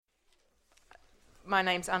My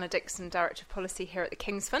name's Anna Dixon, Director of Policy here at the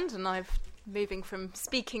King's Fund, and I'm moving from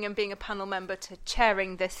speaking and being a panel member to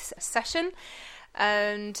chairing this session.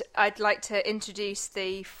 And I'd like to introduce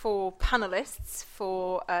the four panellists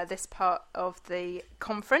for this part of the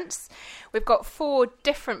conference. We've got four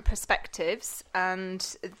different perspectives,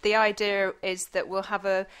 and the idea is that we'll have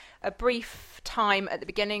a brief time at the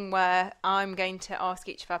beginning where I'm going to ask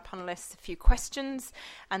each of our panellists a few questions,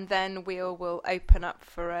 and then we'll open up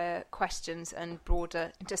for questions and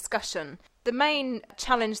broader discussion. The main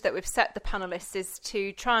challenge that we've set the panellists is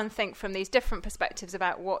to try and think from these different perspectives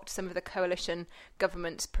about what some of the coalition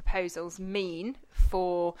government's proposals mean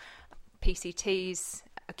for PCTs,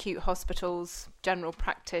 acute hospitals, general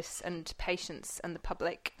practice and patients and the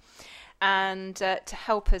public. And to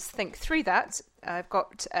help us think through that, I've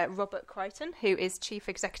got Robert Creighton, who is Chief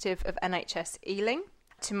Executive of NHS Ealing.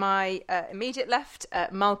 To my immediate left,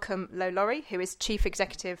 Malcolm Lowe-Lauri, who is Chief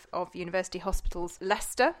Executive of University Hospitals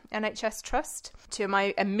Leicester NHS Trust. To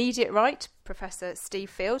my immediate right, Professor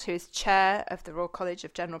Steve Field, who is Chair of the Royal College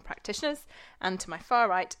of General Practitioners. And to my far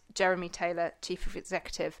right, Jeremy Taylor, Chief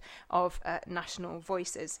Executive of National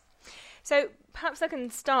Voices. So perhaps I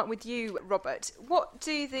can start with you, Robert. What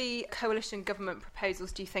do the coalition government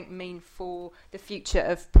proposals, do you think, mean for the future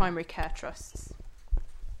of primary care trusts?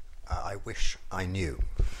 I wish I knew.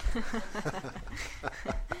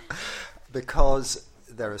 Because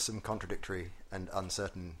there are some contradictory and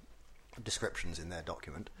uncertain descriptions in their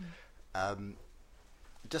document.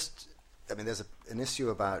 There's an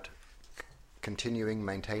issue about continuing,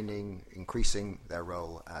 maintaining, increasing their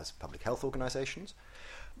role as public health organisations,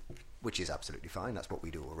 which is absolutely fine. That's what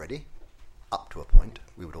we do already, up to a point.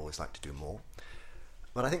 We would always like to do more.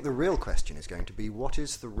 But I think the real question is going to be, what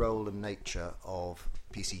is the role and nature of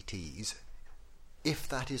PCTs, if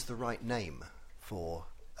that is the right name for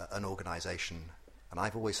an organisation? And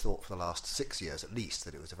I've always thought for the last 6 years at least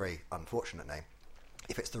that it was a very unfortunate name.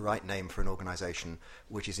 If it's the right name for an organisation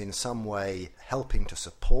which is in some way helping to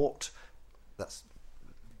support, that's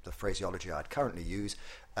the phraseology I'd currently use,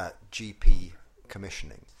 GP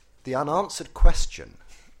commissioning. The unanswered question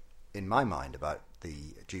in my mind about the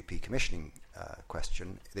GP commissioning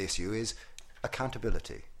the issue is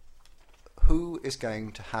accountability. Who is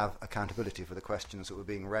going to have accountability for the questions that were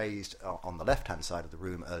being raised on the left-hand side of the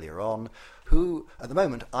room earlier on? Who, at the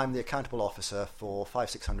moment, I'm the accountable officer for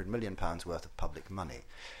 £500-600 million worth of public money.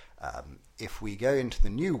 If we go into the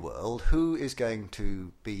new world, who is going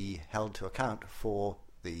to be held to account for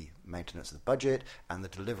the maintenance of the budget and the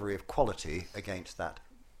delivery of quality against that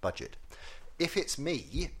budget? If it's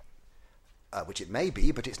me, which it may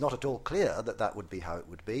be, but it's not at all clear that that would be how it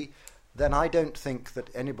would be, then I don't think that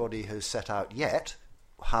anybody has set out yet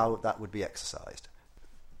how that would be exercised.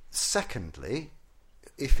 Secondly,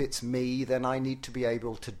 if it's me, then I need to be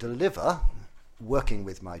able to deliver, working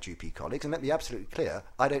with my GP colleagues, and let me be absolutely clear,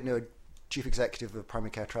 I don't know a chief executive of a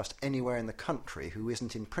primary care trust anywhere in the country who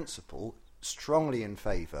isn't in principle strongly in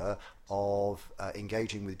favour of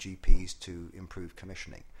engaging with GPs to improve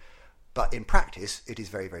commissioning. But in practice, it is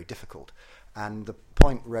very, very difficult. And the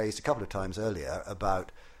point raised a couple of times earlier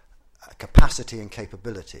about capacity and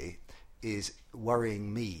capability is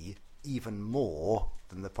worrying me even more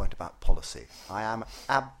than the point about policy. I am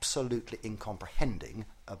absolutely incomprehending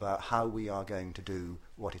about how we are going to do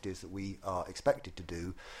what it is that we are expected to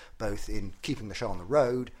do, both in keeping the show on the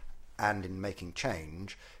road and in making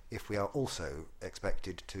change, if we are also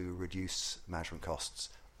expected to reduce management costs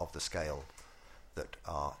of the scale that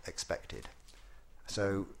are expected.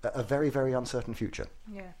 So a very, very uncertain future.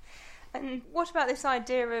 Yeah. And what about this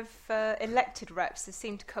idea of elected reps? They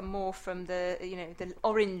seem to come more from the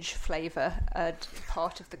orange flavour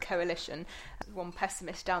part of the coalition. One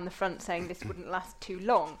pessimist down the front saying this wouldn't last too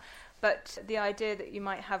long. But the idea that you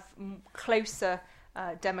might have closer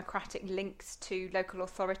democratic links to local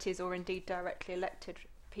authorities or indeed directly elected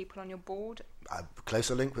people on your board? A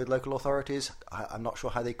closer link with local authorities, I'm not sure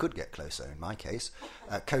how they could get closer in my case.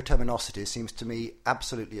 Coterminosity seems to me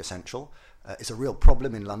absolutely essential. It's a real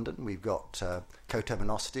problem in London. We've got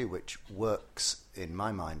coterminosity, which works in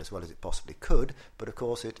my mind as well as it possibly could, but of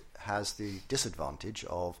course it has the disadvantage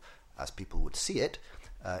of, as people would see it,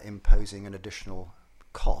 imposing an additional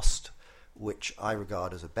cost, which I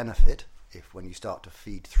regard as a benefit if when you start to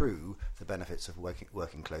feed through the benefits of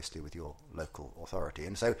working closely with your local authority.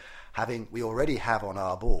 And so we already have on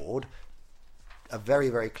our board a very,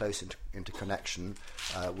 very close interconnection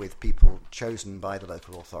with people chosen by the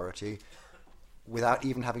local authority without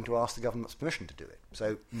even having to ask the government's permission to do it.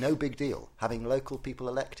 So no big deal. Having local people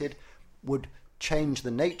elected would change the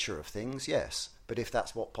nature of things, yes, but if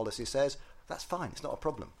that's what policy says, that's fine, it's not a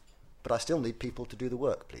problem. But I still need people to do the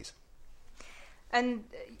work, please. And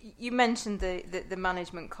you mentioned the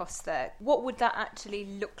management costs there. What would that actually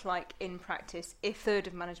look like in practice if a third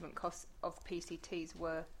of management costs of PCTs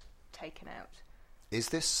were taken out? Is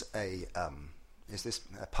this a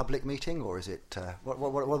public meeting, or is it? What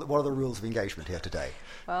are the rules of engagement here today?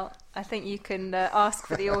 Well, I think you can ask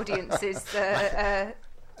for the audience's.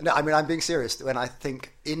 No, I mean, I'm being serious. When I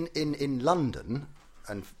think in London,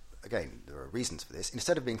 and again, there are reasons for this.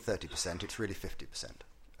 Instead of being 30%, it's really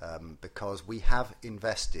 50%, because we have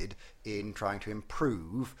invested in trying to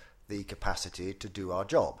improve the capacity to do our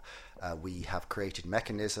job. We have created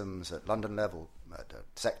mechanisms at London level, at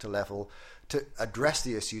sector level, to address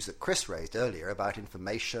the issues that Chris raised earlier about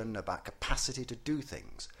information, about capacity to do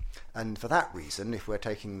things. And for that reason, if we're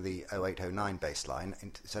taking the 0809 baseline,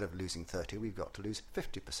 instead of losing 30, we've got to lose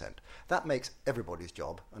 50%. That makes everybody's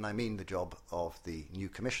job, and I mean the job of the new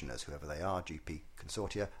commissioners, whoever they are, GP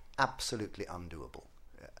consortia, absolutely undoable.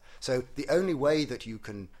 Yeah. So the only way that you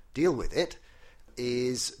can deal with it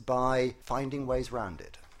is by finding ways around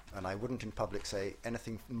it. And I wouldn't in public say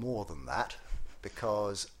anything more than that,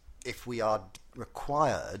 because if we are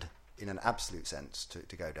required in an absolute sense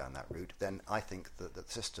to go down that route, then I think that the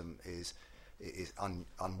system is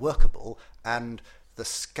unworkable, and the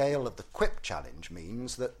scale of the QIP challenge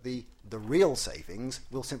means that the real savings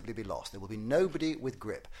will simply be lost. There will be nobody with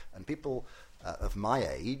grip, and people of my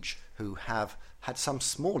age who have had some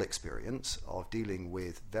small experience of dealing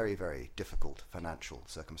with very, very difficult financial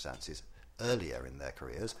circumstances earlier in their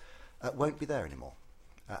careers won't be there anymore.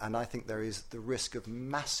 And I think there is the risk of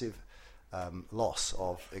massive loss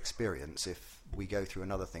of experience if we go through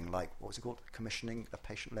another thing like, what was it called, commissioning a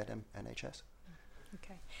patient-led NHS?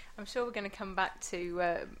 Okay. I'm sure we're going to come back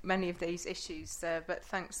to many of these issues, but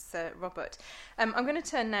thanks, Robert. I'm going to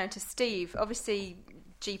turn now to Steve. Obviously,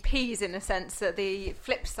 GPs, in a sense, are the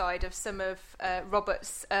flip side of some of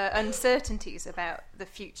Robert's uncertainties about the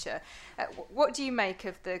future. What do you make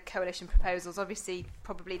of the coalition proposals? Obviously,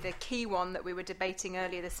 probably the key one that we were debating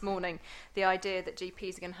earlier this morning, the idea that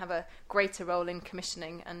GPs are going to have a greater role in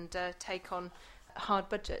commissioning and take on hard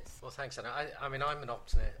budgets. Well, thanks, Anna. I mean, I'm an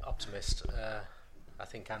optimist. I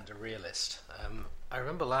think, and a realist. I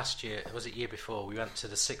remember last year, was it year before, we went to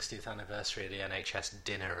the 60th anniversary of the NHS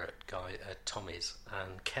dinner at Tommy's,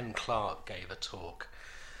 and Ken Clarke gave a talk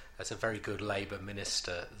as a very good Labour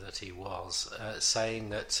minister that he was, saying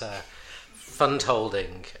that fund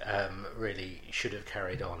holding really should have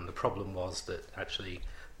carried on. The problem was that actually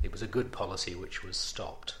it was a good policy which was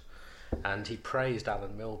stopped. And he praised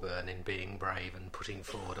Alan Milburn in being brave and putting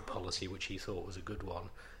forward a policy which he thought was a good one,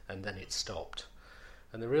 and then it stopped.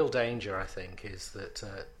 And the real danger, I think, is that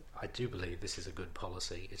I do believe this is a good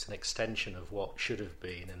policy. It's an extension of what should have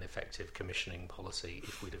been an effective commissioning policy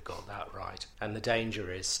if we'd have got that right. And the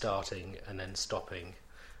danger is starting and then stopping.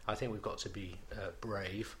 I think we've got to be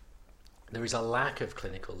brave. There is a lack of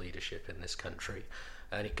clinical leadership in this country,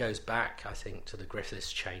 and it goes back, I think, to the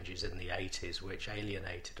Griffiths changes in the 80s, which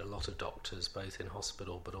alienated a lot of doctors, both in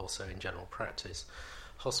hospital but also in general practice.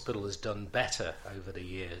 Hospital has done better over the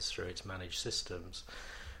years through its managed systems,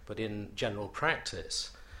 but in general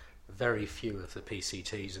practice, very few of the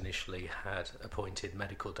PCTs initially had appointed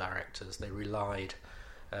medical directors. They relied,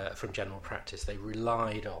 from general practice, they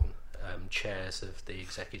relied on chairs of the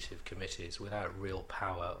executive committees without real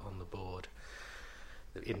power on the board.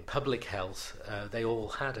 In public health, they all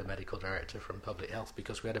had a medical director from public health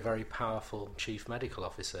because we had a very powerful chief medical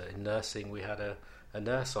officer. In nursing, we had a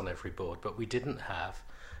nurse on every board, but we didn't have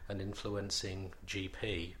an influencing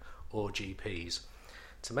GP or GPs.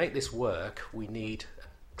 To make this work, we need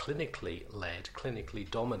clinically led, clinically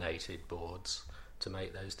dominated boards to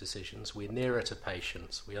make those decisions. We're nearer to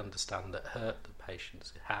patients. We understand that hurt the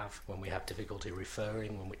patients have when we have difficulty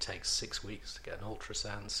referring, when it takes 6 weeks to get an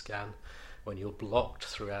ultrasound scan, when you're blocked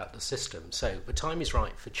throughout the system. So the time is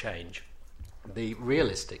right for change. The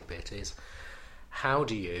realistic bit is, how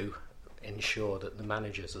do you ensure that the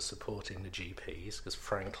managers are supporting the GPs? Because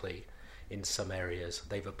frankly, in some areas,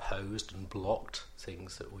 they've opposed and blocked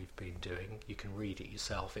things that we've been doing. You can read it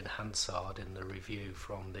yourself in Hansard in the review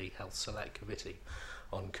from the Health Select Committee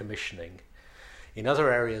on commissioning. In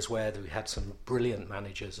other areas where we had some brilliant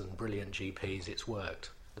managers and brilliant GPs, it's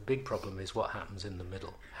worked. The big problem is what happens in the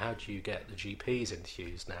middle. How do you get the GPs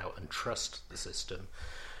enthused now and trust the system?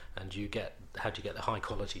 And how do you get the high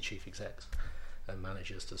quality chief execs and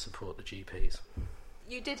managers to support the GPs?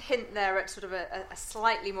 You did hint there at sort of a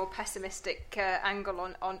slightly more pessimistic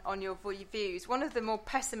angle on your views. One of the more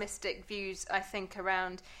pessimistic views, I think,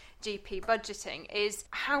 around GP budgeting is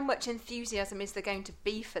how much enthusiasm is there going to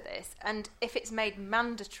be for this, and if it's made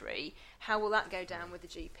mandatory, how will that go down with the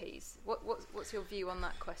GPs? What's your view on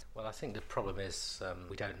that question? Well, I think the problem is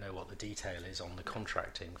we don't know what the detail is on the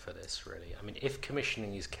contracting for this, really. I mean, if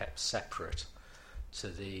commissioning is kept separate to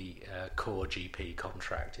the core GP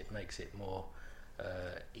contract, it makes it more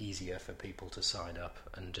easier for people to sign up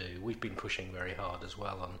and do. We've been pushing very hard as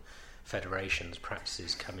well on federations,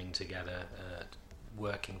 practices coming together,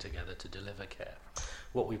 working together to deliver care.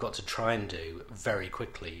 What we've got to try and do very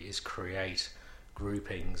quickly is create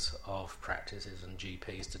groupings of practices and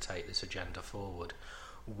GPs to take this agenda forward,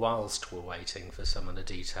 whilst we're waiting for some of the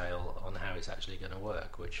detail on how it's actually going to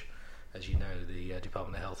work, which, as you know, the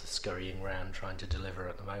Department of Health is scurrying around trying to deliver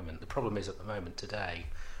at the moment. The problem is, at the moment today,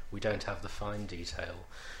 we don't have the fine detail.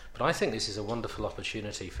 But I think this is a wonderful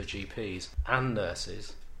opportunity for GPs and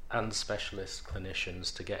nurses and specialist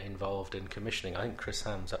clinicians to get involved in commissioning. I think Chris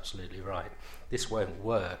Ham's absolutely right. This won't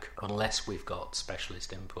work unless we've got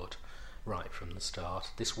specialist input right from the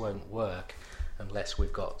start. This won't work unless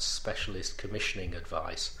we've got specialist commissioning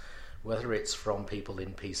advice. Whether it's from people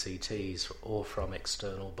in PCTs or from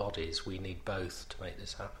external bodies, we need both to make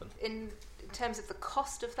this happen. In terms of the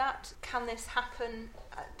cost of that, can this happen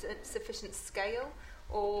at a sufficient scale?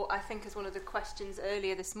 Or I think, as one of the questions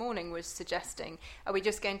earlier this morning was suggesting, are we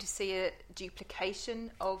just going to see a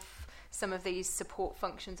duplication of some of these support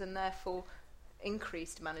functions and therefore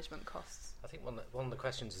increased management costs? I think one of the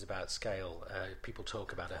questions is about scale. People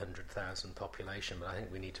talk about 100,000 population, but I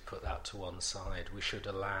think we need to put that to one side. We should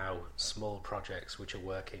allow small projects which are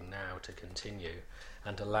working now to continue,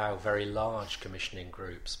 and allow very large commissioning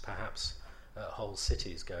groups, perhaps whole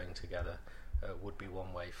cities going together, would be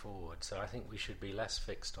one way forward. So I think we should be less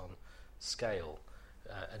fixed on scale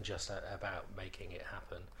and just about making it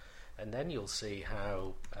happen. And then you'll see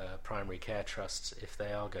how primary care trusts, if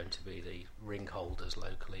they are going to be the ring holders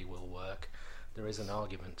locally, will work. There is an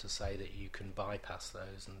argument to say that you can bypass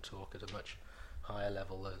those and talk at a much higher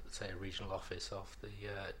level, say a regional office of the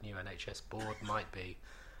new NHS board might be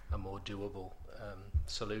a more doable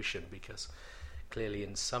solution, because clearly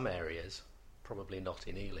in some areas, probably not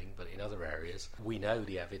in Ealing, but in other areas, we know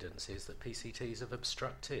the evidence is that PCTs have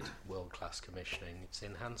obstructed world-class commissioning. It's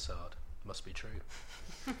in Hansard. Must be true.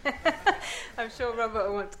 I'm sure Robert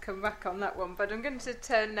will want to come back on that one, but I'm going to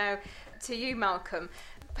turn now to you, Malcolm.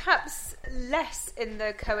 Perhaps less in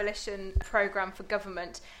the coalition programme for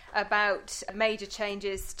government about major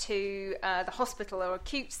changes to the hospital or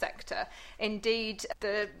acute sector. Indeed,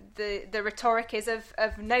 the rhetoric is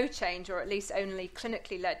of no change, or at least only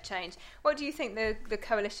clinically led change. What do you think the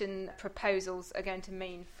coalition proposals are going to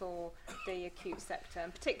mean for the acute sector,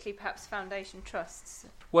 and particularly perhaps foundation trusts?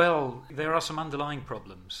 Well, there are some underlying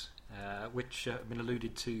problems which have been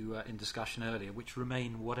alluded to in discussion earlier, which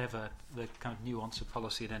remain whatever the kind of nuance of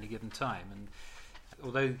policy at any given time. And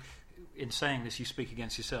although in saying this you speak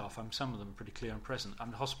against yourself, some of them are pretty clear and present.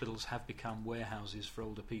 Hospitals have become warehouses for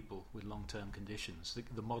older people with long-term conditions.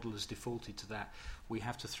 The model has defaulted to that. We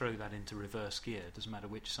have to throw that into reverse gear. It doesn't matter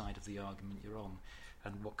which side of the argument you're on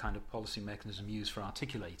and what kind of policy mechanism you use for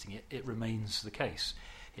articulating it. It remains the case.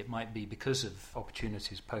 It might be because of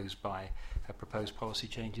opportunities posed by proposed policy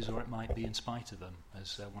changes, or it might be in spite of them,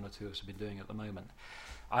 as one or two of us have been doing at the moment.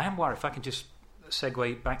 I am worried, if I can just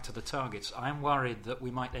segue back to the targets, I am worried that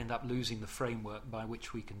we might end up losing the framework by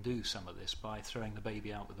which we can do some of this, by throwing the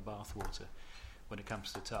baby out with the bathwater when it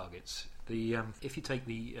comes to targets. If you take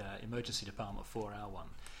the emergency department 4-hour one,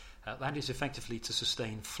 that is effectively to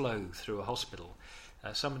sustain flow through a hospital.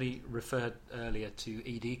 Somebody referred earlier to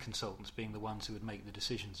ED consultants being the ones who would make the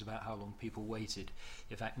decisions about how long people waited.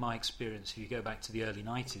 In fact, my experience, if you go back to the early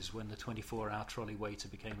 90s when the 24-hour trolley waiter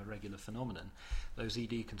became a regular phenomenon, those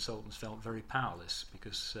ED consultants felt very powerless,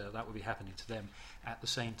 because that would be happening to them at the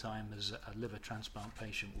same time as a liver transplant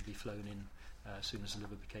patient would be flown in as soon as the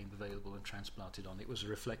liver became available and transplanted on. It was a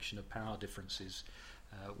reflection of power differences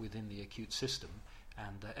within the acute system,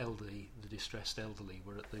 and the distressed elderly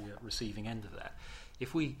were at the receiving end of that.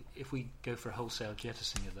 If we go for a wholesale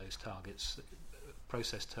jettisoning of those targets,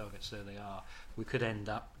 process targets though they are, we could end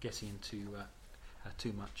up getting into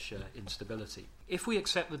too much instability. If we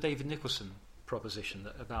accept the David Nicholson proposition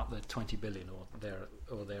about the 20 billion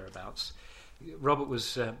or thereabouts, Robert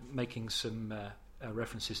was making some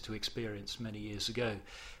references to experience many years ago,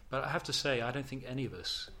 but I have to say I don't think any of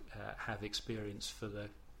us have experience for the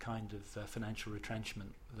kind of financial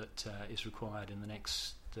retrenchment that is required in the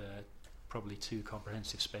next probably 2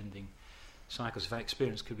 comprehensive spending cycles. In fact,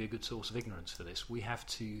 experience could be a good source of ignorance for this. We have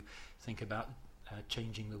to think about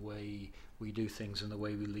changing the way we do things and the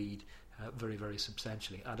way we lead very, very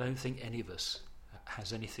substantially. I don't think any of us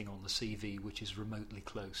has anything on the CV which is remotely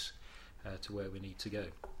close to where we need to go.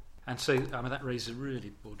 And so that raises a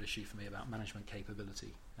really broad issue for me about management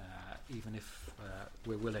capability. Even if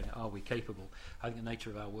we're willing, are we capable? I think the nature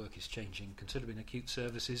of our work is changing considerably in acute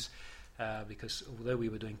services, because although we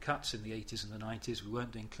were doing cuts in the 80s and the 90s, we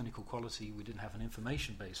weren't doing clinical quality, we didn't have an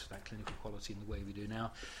information base for that clinical quality in the way we do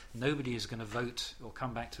now. Nobody is going to vote or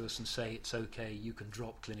come back to us and say it's okay, you can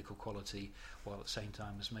drop clinical quality, while at the same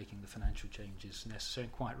time as making the financial changes necessary.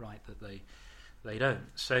 And quite right that they don't.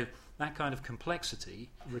 So that kind of complexity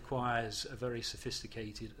requires a very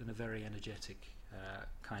sophisticated and a very energetic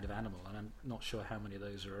kind of animal, and I'm not sure how many of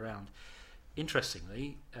those are around.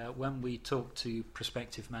 Interestingly, when we talk to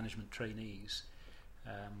prospective management trainees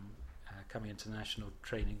coming into the national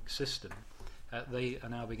training system, they are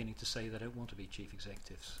now beginning to say they don't want to be chief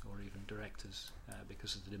executives or even directors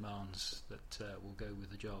because of the demands that will go with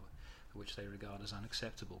the job, which they regard as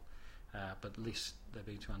unacceptable. But at least they're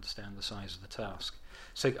beginning to understand the size of the task.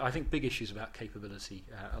 So I think big issues about capability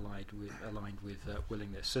aligned with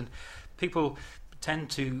willingness. And people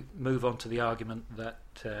tend to move on to the argument that,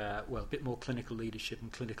 a bit more clinical leadership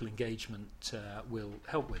and clinical engagement will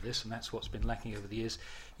help with this, and that's what's been lacking over the years.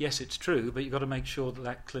 Yes, it's true, but you've got to make sure that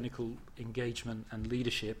that clinical engagement and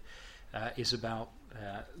leadership is about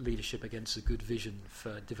leadership against a good vision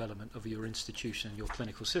for development of your institution and your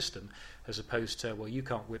clinical system, as opposed to, well, you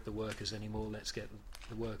can't whip the workers anymore, let's get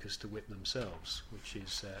the workers to whip themselves, which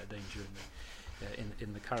is a danger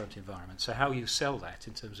in the current environment. So how you sell that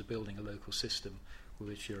in terms of building a local system with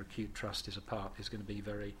which your acute trust is a part is going to be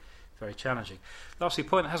very, very challenging. Lastly, a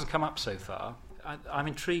point that hasn't come up so far, I'm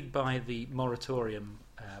intrigued by the moratorium,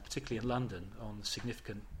 particularly in London, on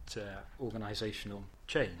significant organisational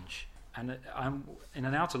change. And in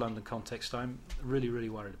an outer London context, I'm really, really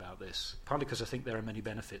worried about this, partly because I think there are many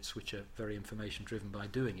benefits which are very information-driven by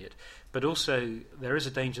doing it, but also there is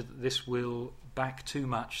a danger that this will back too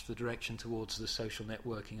much the direction towards the social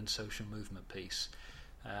networking and social movement piece.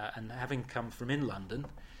 And having come from in London,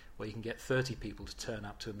 where you can get 30 people to turn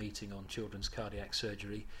up to a meeting on children's cardiac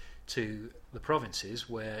surgery, to the provinces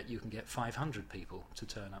where you can get 500 people to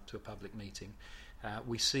turn up to a public meeting,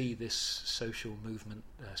 we see this social movement,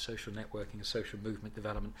 social networking and social movement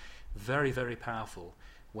development very, very powerful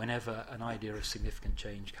whenever an idea of significant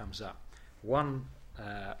change comes up. One,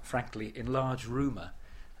 frankly, enlarged rumour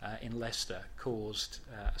in Leicester caused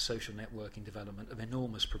a social networking development of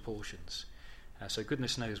enormous proportions. So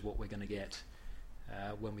goodness knows what we're going to get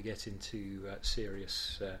when we get into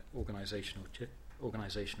serious organisational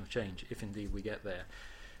change, if indeed we get there.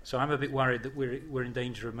 So I'm a bit worried that we're in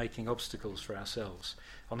danger of making obstacles for ourselves.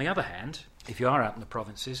 On the other hand, if you are out in the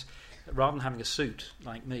provinces, rather than having a suit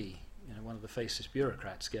like me, one of the faceless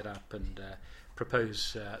bureaucrats get up and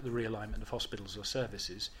propose the realignment of hospitals or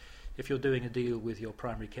services, if you're doing a deal with your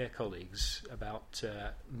primary care colleagues about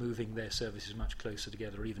moving their services much closer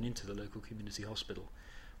together, even into the local community hospital,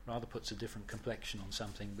 rather puts a different complexion on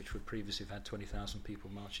something which would previously have had 20,000 people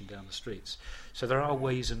marching down the streets. So there are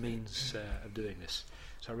ways and means of doing this.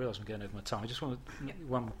 So I realise I'm going over my time. I just want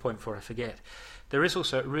one more point before I forget. There is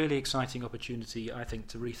also a really exciting opportunity, I think,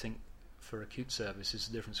 to rethink for acute services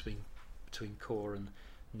the difference between core and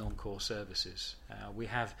non-core services. We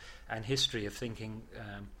have an history of thinking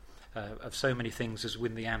of so many things as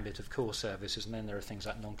within the ambit of core services, and then there are things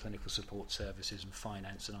like non-clinical support services and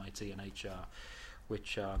finance and IT and HR,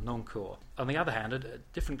 which are non-core. On the other hand, a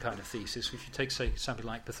different kind of thesis, if you take, say, something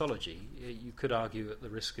like pathology, you could argue at the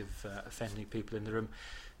risk of offending people in the room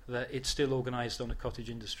that it's still organised on a cottage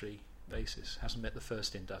industry basis, hasn't met the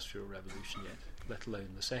first industrial revolution yet, let alone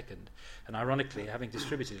the second. And ironically, having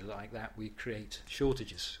distributed it like that, we create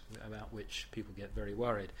shortages about which people get very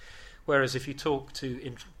worried. Whereas if you talk to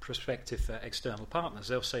prospective external partners,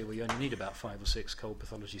 they'll say, well, you only need about 5 or 6 cold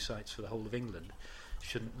pathology sites for the whole of England.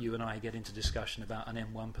 Shouldn't you and I get into discussion about an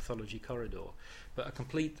M1 pathology corridor? But a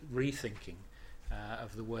complete rethinking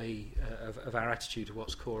of the way of our attitude to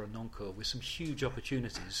what's core and non-core, with some huge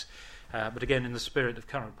opportunities, but again in the spirit of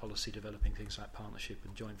current policy, developing things like partnership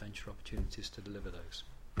and joint venture opportunities to deliver those.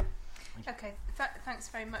 Okay, thanks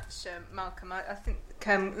very much, Malcolm. I think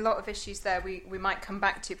a lot of issues there we might come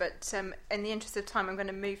back to, but in the interest of time, I'm going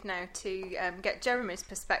to move now to get Jeremy's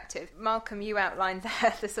perspective. Malcolm, you outlined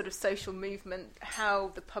there the sort of social movement,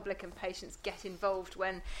 how the public and patients get involved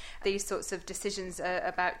when these sorts of decisions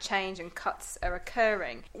about change and cuts are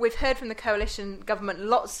occurring. We've heard from the coalition government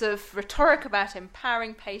lots of rhetoric about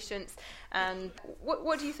empowering patients, and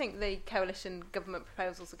what do you think the coalition government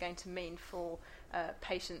proposals are going to mean for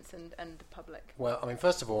patients and the public? Well, I mean,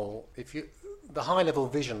 first of all, the high-level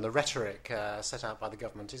vision, the rhetoric set out by the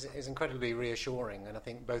government is incredibly reassuring, and I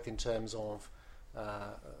think both in terms of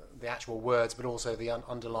the actual words, but also the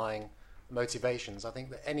underlying motivations. I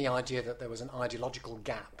think that any idea that there was an ideological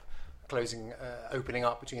gap opening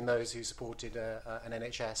up between those who supported an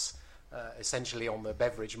NHS essentially on the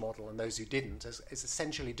beverage model and those who didn't has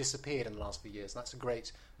essentially disappeared in the last few years. And that's a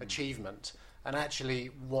great achievement. And actually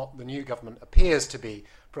what the new government appears to be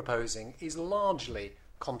proposing is largely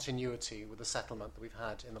continuity with the settlement that we've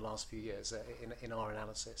had in the last few years in our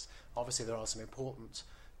analysis. Obviously there are some important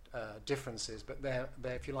differences, but they're,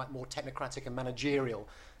 if you like, more technocratic and managerial,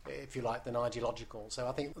 if you like, than ideological. So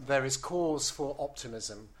I think there is cause for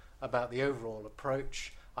optimism about the overall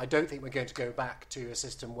approach. I don't think we're going to go back to a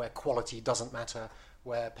system where quality doesn't matter,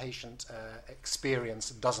 where patient experience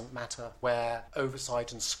doesn't matter, where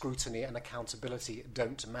oversight and scrutiny and accountability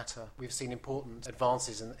don't matter. We've seen important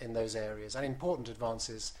advances in those areas and important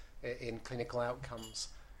advances in clinical outcomes.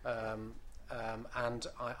 And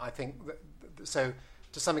I think so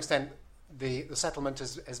to some extent the settlement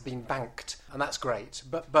has been banked, and that's great.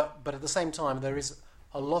 But at the same time there is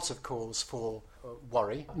a lot of cause for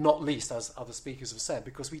worry, not least, as other speakers have said,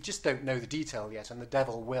 because we just don't know the detail yet, and the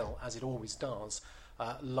devil will, as it always does,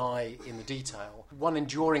 lie in the detail. One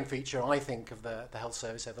enduring feature, I think, of the health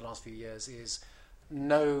service over the last few years is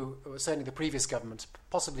certainly the previous government,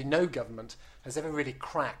 possibly no government, has ever really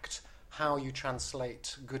cracked how you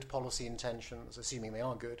translate good policy intentions, assuming they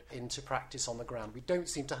are good, into practice on the ground. We don't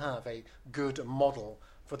seem to have a good model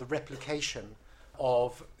for the replication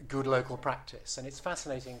of good local practice. And it's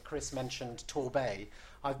fascinating, Chris mentioned Torbay.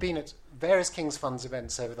 I've been at various King's Funds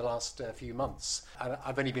events over the last few months. And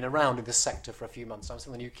I've only been around in this sector for a few months. I'm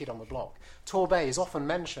still the new kid on the block. Torbay is often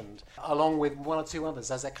mentioned, along with one or two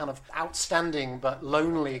others, as a kind of outstanding but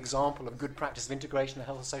lonely example of good practice of integration of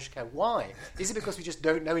health and social care. Why? Is it because we just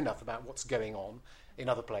don't know enough about what's going on in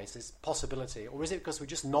other places, possibility, or is it because we're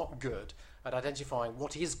just not good at identifying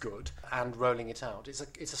what is good and rolling it out?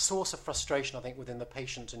 It's a source of frustration, I think, within the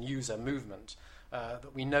patient and user movement,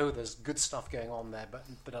 that we know there's good stuff going on there,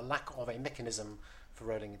 but a lack of a mechanism for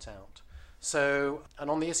rolling it out. So, and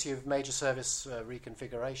on the issue of major service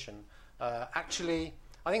reconfiguration, actually,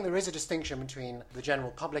 I think there is a distinction between the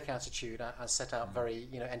general public attitude, as set out very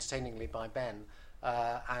entertainingly by Ben,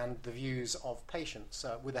 and the views of patients,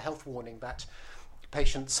 with a health warning that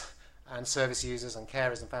patients and service users and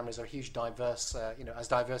carers and families are huge diverse, as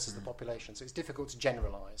diverse as the population. So it's difficult to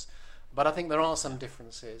generalise. But I think there are some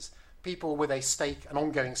differences. People with a stake, an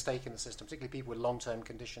ongoing stake in the system, particularly people with long-term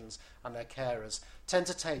conditions and their carers, tend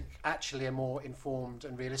to take actually a more informed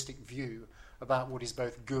and realistic view about what is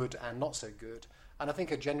both good and not so good, and I think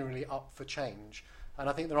are generally up for change. And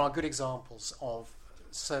I think there are good examples of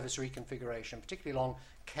service reconfiguration, particularly along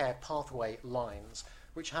care pathway lines,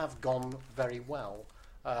 which have gone very well.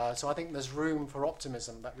 So I think there's room for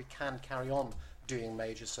optimism that we can carry on doing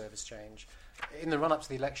major service change. In the run-up to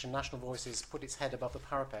the election, National Voices put its head above the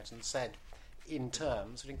parapet and said, in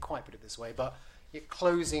terms, we didn't quite put it this way, but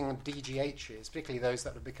closing DGHs, particularly those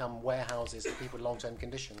that have become warehouses for people with long-term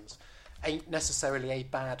conditions, ain't necessarily a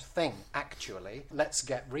bad thing, actually. Let's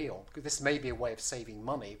get real, because this may be a way of saving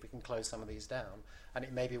money if we can close some of these down, and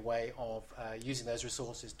it may be a way of using those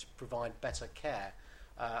resources to provide better care.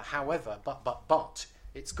 However, but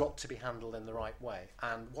it's got to be handled in the right way,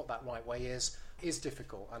 and what that right way is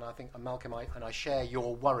difficult. And I think, Malcolm, I share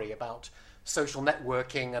your worry about social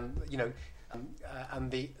networking and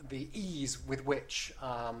and the ease with which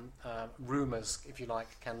rumours, if you like,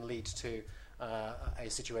 can lead to a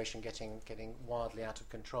situation getting wildly out of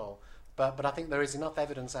control. But I think there is enough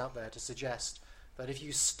evidence out there to suggest that if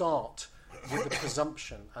you start with the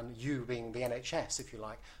presumption, and you being the NHS, if you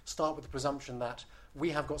like, start with the presumption that we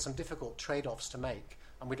have got some difficult trade-offs to make,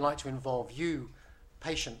 and we'd like to involve you,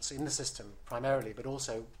 patients, in the system primarily, but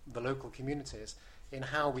also the local communities, in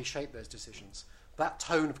how we shape those decisions. That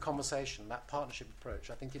tone of conversation, that partnership approach,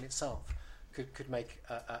 I think in itself could make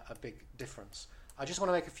a big difference. I just want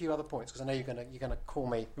to make a few other points because I know you're going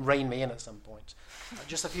to rein me in at some point.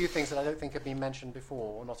 Just a few things that I don't think have been mentioned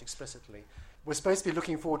before, or not explicitly. We're supposed to be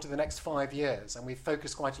looking forward to the next 5 years, and we've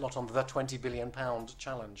focused quite a lot on the £20 billion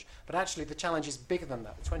challenge. But actually, the challenge is bigger than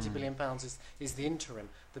that. The £20 billion is the interim.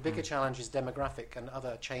 The bigger challenge is demographic and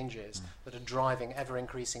other changes that are driving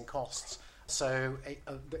ever-increasing costs. So,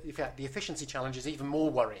 in fact, the efficiency challenge is even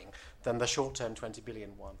more worrying than the short-term 20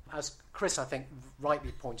 billion one. As Chris, I think,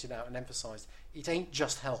 rightly pointed out and emphasised, it ain't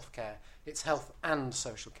just healthcare, it's health and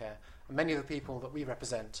social care. And many of the people that we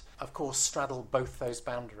represent, of course, straddle both those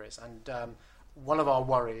boundaries. And one of our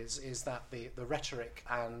worries is that the rhetoric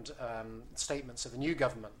and statements of the new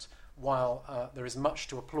government, while there is much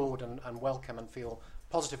to applaud and welcome and feel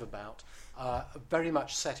positive about, are very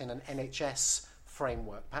much set in an NHS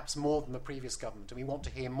framework, perhaps more than the previous government, and we want to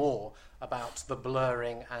hear more about the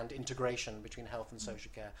blurring and integration between health and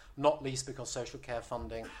social care, not least because social care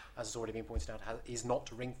funding, as has already been pointed out, is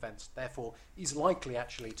not ring-fenced, therefore is likely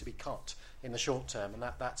actually to be cut in the short term, and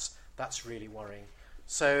that's really worrying.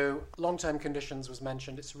 So long-term conditions was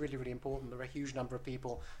mentioned. It's really, really important. There are a huge number of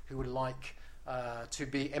people who would like to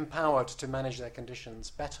be empowered to manage their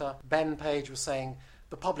conditions better. Ben Page was saying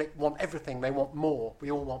the public want everything. They want more.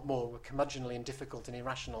 We all want more. We're curmudgeonly and difficult and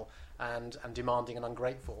irrational and demanding and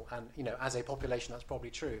ungrateful. And, as a population, that's probably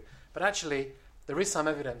true. But actually, there is some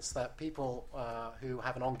evidence that people who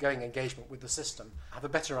have an ongoing engagement with the system have a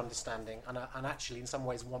better understanding and actually, in some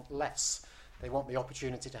ways, want less. They want the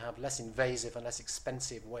opportunity to have less invasive and less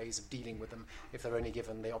expensive ways of dealing with them if they're only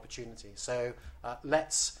given the opportunity. So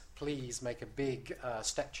let's please make a big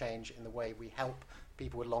step change in the way we help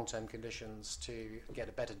people with long-term conditions to get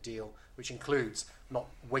a better deal, which includes not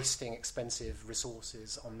wasting expensive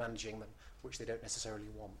resources on managing them, which they don't necessarily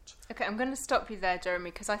want. Okay, I'm going to stop you there, Jeremy,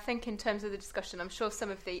 because I think in terms of the discussion, I'm sure some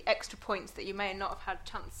of the extra points that you may not have had a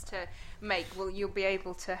chance to make, you'll be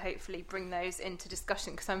able to hopefully bring those into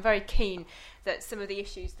discussion, because I'm very keen that some of the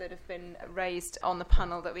issues that have been raised on the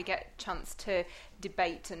panel, that we get a chance to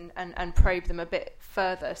debate and probe them a bit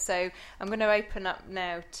further. So I'm going to open up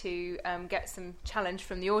now to get some challenge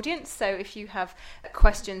from the audience. So if you have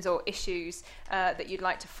questions or issues that you'd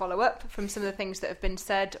like to follow up from some of the things that have been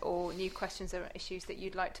said, or new questions or issues that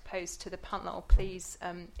you'd like to pose to the panel, please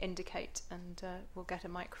indicate, and we'll get a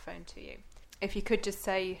microphone to you. If you could just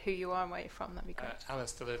say who you are and where you're from, that'd be great.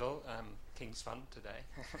 Alistair Little, King's Fund today.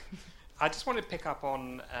 I just wanted to pick up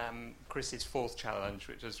on Chris's fourth challenge,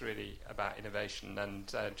 which was really about innovation,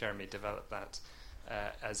 and Jeremy developed that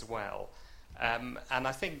as well. And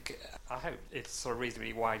I hope it's sort of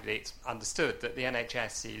reasonably widely understood that the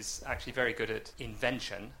NHS is actually very good at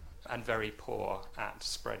invention and very poor at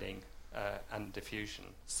spreading and diffusion.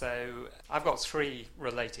 So I've got three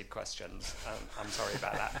related questions. I'm sorry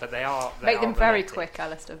about that, but they are Make them related. very quick,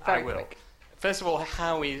 Alistair. Very quick. First of all,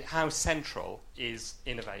 how central is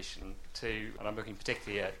innovation to, and I'm looking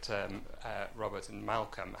particularly at Robert and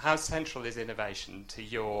Malcolm, how central is innovation to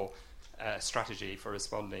your strategy for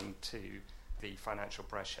responding to the financial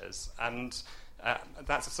pressures? And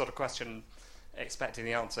that's a sort of question expecting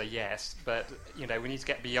the answer yes, but we need to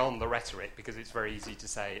get beyond the rhetoric, because it's very easy to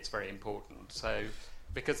say it's very important. So,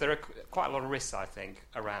 because there are quite a lot of risks, I think,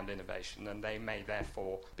 around innovation, and they may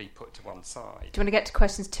therefore be put to one side. Do you want to get to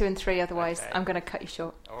questions 2 and 3? Otherwise, okay. I'm going to cut you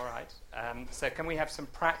short. All right. So can we have some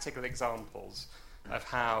practical examples of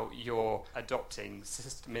how you're adopting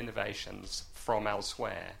system innovations from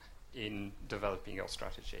elsewhere in developing your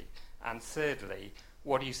strategy? And thirdly,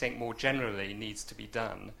 what do you think more generally needs to be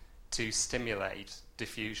done to stimulate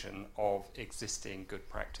diffusion of existing good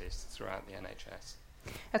practice throughout the NHS?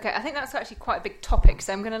 Okay, I think that's actually quite a big topic,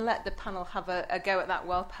 so I'm going to let the panel have a go at that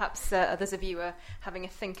while perhaps others of you are having a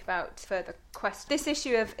think about further questions. This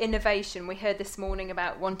issue of innovation, we heard this morning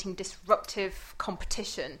about wanting disruptive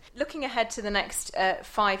competition. Looking ahead to the next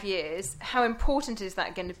 5 years, how important is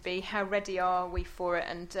that going to be? How ready are we for it?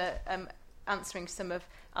 And answering some of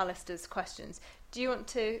Alistair's questions. Do you want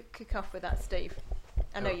to kick off with that, Steve?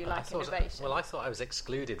 I know you like innovation. Well, I thought I was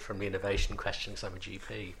excluded from the innovation question because I'm a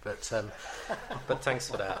GP, but thanks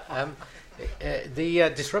for that.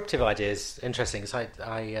 The disruptive idea is interesting, because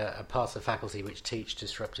I am part of the faculty which teach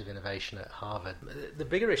disruptive innovation at Harvard. The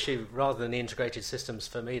bigger issue, rather than the integrated systems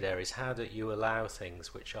for me there, is how do you allow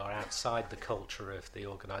things which are outside the culture of the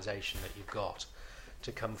organisation that you've got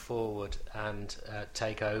to come forward and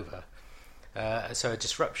take over. So a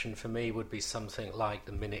disruption for me would be something like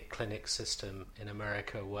the Minute Clinic system in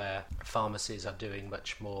America, where pharmacies are doing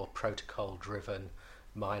much more protocol-driven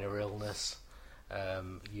minor illness,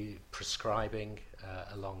 prescribing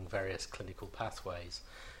along various clinical pathways.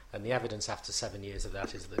 And the evidence after 7 years of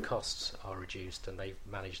that is that the costs are reduced and they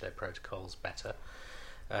manage their protocols better.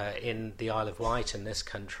 In the Isle of Wight in this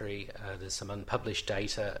country, there's some unpublished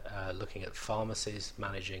data looking at pharmacies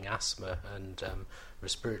managing asthma and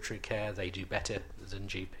respiratory care. They do better than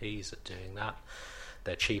GPs at doing that.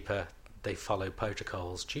 They're cheaper, they follow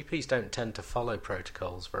protocols. GPs don't tend to follow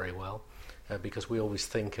protocols very well because we always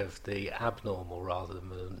think of the abnormal rather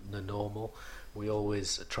than the normal. We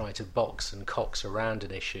always try to box and cox around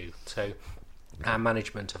an issue. So our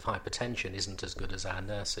management of hypertension isn't as good as our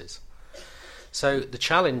nurses. So the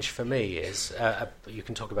challenge for me is, you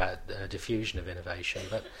can talk about diffusion of innovation,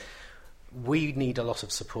 but we need a lot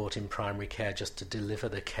of support in primary care just to deliver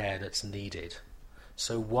the care that's needed.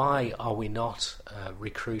 So why are we not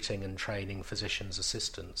recruiting and training physicians'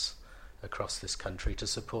 assistants across this country to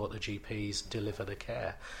support the GPs deliver the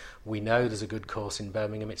care? We know there's a good course in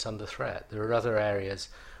Birmingham, it's under threat. There are other areas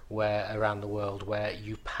where around the world where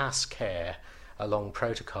you pass care along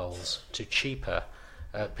protocols to cheaper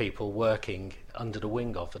people working under the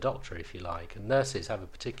wing of the doctor, if you like. And nurses have a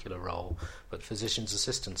particular role, but physicians'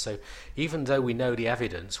 assistants. So even though we know the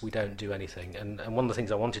evidence, we don't do anything. And one of the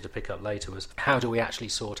things I wanted to pick up later was, how do we actually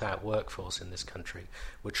sort out workforce in this country?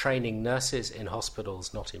 We're training nurses in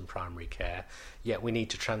hospitals, not in primary care, yet we need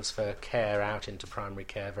to transfer care out into primary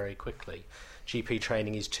care very quickly. GP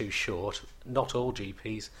training is too short. Not all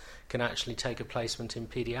GPs can actually take a placement in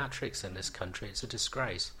paediatrics in this country. It's a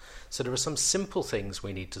disgrace. So there are some simple things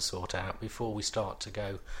we need to sort out before we start to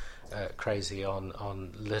go crazy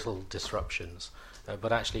on little disruptions.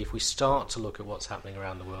 But actually, if we start to look at what's happening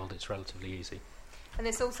around the world, it's relatively easy. And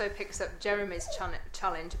this also picks up Jeremy's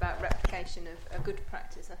challenge about replication of a good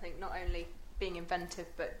practice. I think not only being inventive,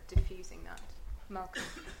 but diffusing that. Malcolm?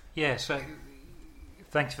 Yeah, so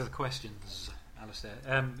thanks for the questions, Alistair.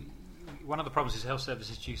 One of the problems is health service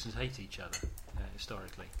institutions hate each other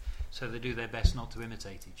historically, so they do their best not to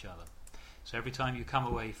imitate each other. So every time you come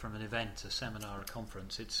away from an event, a seminar, a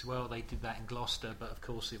conference, it's, well, they did that in Gloucester, but of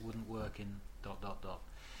course it wouldn't work in ...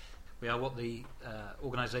 We are what the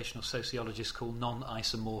organisational sociologists call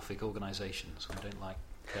non-isomorphic organisations. We don't like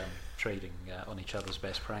trading on each other's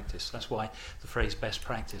best practice. That's why the phrase best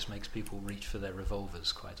practice makes people reach for their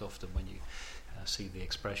revolvers quite often when you see the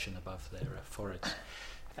expression above their foreheads.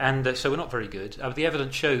 And so we're not very good. The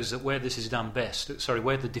evidence shows that where this is done best,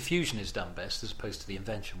 where the diffusion is done best, as opposed to the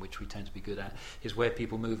invention, which we tend to be good at, is where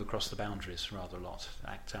people move across the boundaries rather a lot,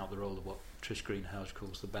 act out the role of what Trish Greenhalgh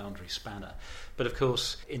calls the boundary spanner. But of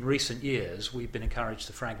course, in recent years, we've been encouraged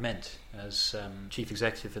to fragment. As Chief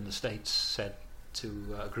Executive in the States said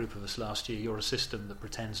to a group of us last year, you're a system that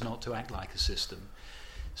pretends not to act like a system.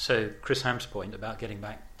 So Chris Ham's point about getting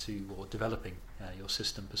back to or developing your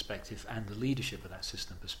system perspective and the leadership of that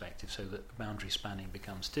system perspective so that boundary spanning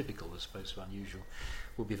becomes typical as opposed to unusual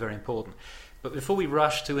will be very important. But before we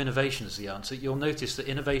rush to innovation as the answer, you'll notice that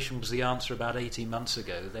innovation was the answer about 18 months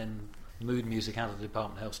ago. Then mood music out of the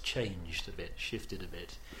Department of Health changed a bit, shifted a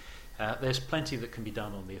bit. There's plenty that can be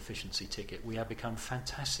done on the efficiency ticket. We have become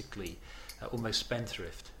fantastically almost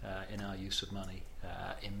spendthrift in our use of money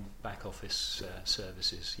in back office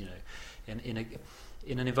services. You know,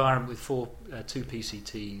 in an environment with two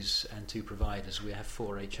PCTs and 2 providers, we have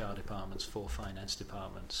 4 HR departments, 4 finance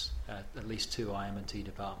departments, at least 2 IM&T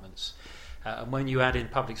departments. And when you add in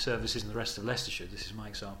public services and the rest of Leicestershire, this is my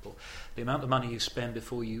example, the amount of money you spend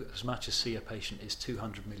before you as much as see a patient is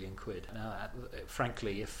 200 million quid. Now,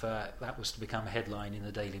 frankly, if that was to become a headline in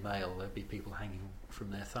the Daily Mail, there'd be people hanging from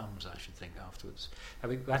their thumbs, I should think, afterwards. I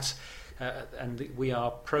mean, that's, and we are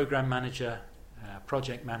programme manager,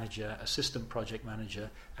 project manager, assistant project manager,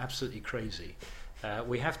 absolutely crazy.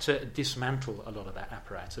 We have to dismantle a lot of that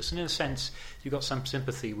apparatus. And in a sense, you've got some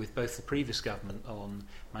sympathy with both the previous government on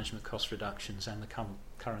management cost reductions and the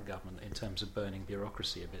current government in terms of burning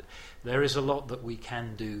bureaucracy a bit. There is a lot that we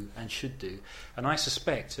can do and should do. And I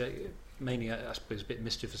suspect, mainly I suppose a bit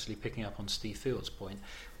mischievously picking up on Steve Field's point,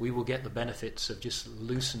 we will get the benefits of just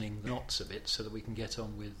loosening the knots a bit so that we can get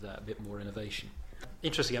on with a bit more innovation.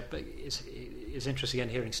 Interesting. It's interesting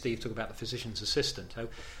again hearing Steve talk about the physician's assistant.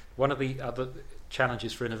 One of the other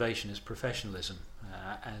challenges for innovation is professionalism,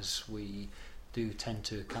 as we do tend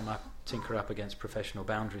to tinker up against professional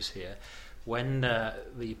boundaries here. When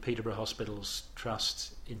the Peterborough Hospitals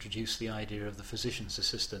Trust introduced the idea of the physician's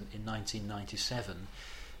assistant in 1997,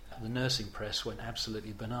 the nursing press went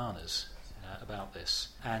absolutely bananas about this.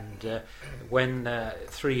 And when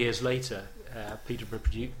 3 years later Peterborough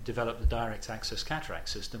developed the direct access cataract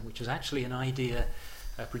system, which was actually an idea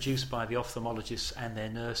produced by the ophthalmologists and their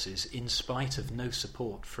nurses in spite of no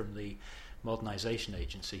support from the modernisation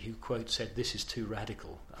agency who, quote, said this is too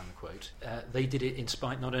radical, unquote. They did it in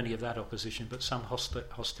spite not only of that opposition but some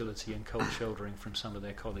hostility and cold shouldering from some of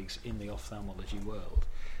their colleagues in the ophthalmology world,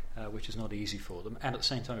 which is not easy for them, and at the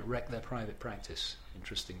same time it wrecked their private practice,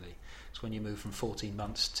 interestingly. It's when you move from 14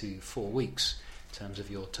 months to 4 weeks in terms of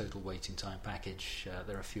your total waiting time package,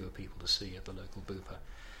 there are fewer people to see at the local Bupa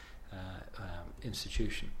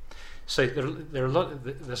institution. So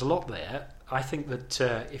there's a lot there. I think that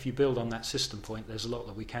if you build on that system point, there's a lot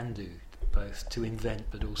that we can do, both to invent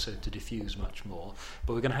but also to diffuse much more.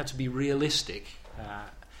 But we're going to have to be realistic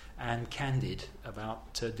and candid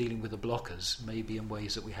about dealing with the blockers, maybe in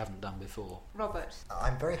ways that we haven't done before. Robert?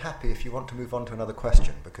 I'm very happy if you want to move on to another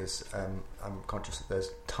question, because I'm conscious that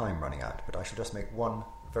there's time running out, but I shall just make one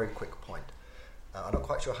very quick point. I'm not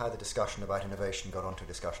quite sure how the discussion about innovation got onto a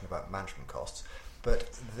discussion about management costs,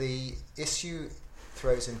 but the issue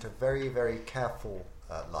throws into very, very careful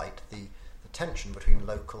light the tension between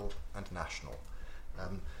local and national.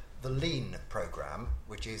 The Lean programme,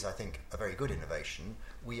 which is, I think, a very good innovation,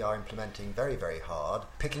 we are implementing very, very hard,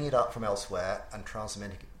 picking it up from elsewhere and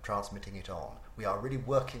transmitting it on. We are really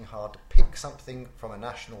working hard to pick something from a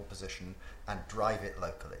national position and drive it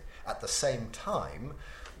locally. At the same time,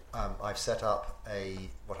 I've set up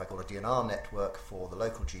what I call a DNR network for the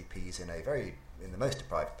local GPs in the most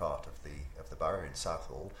deprived part of the borough in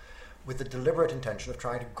Southall, with the deliberate intention of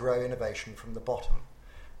trying to grow innovation from the bottom.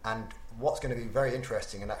 And what's going to be very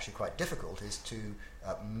interesting and actually quite difficult is to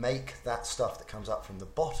make that stuff that comes up from the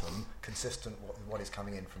bottom consistent with what is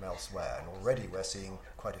coming in from elsewhere. And already we're seeing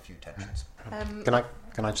quite a few tensions.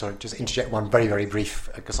 Can I just interject one very, very brief,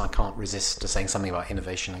 because I can't resist to saying something about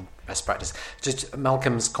innovation and best practice. Just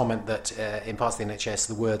Malcolm's comment that in parts of the NHS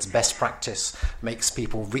the words best practice makes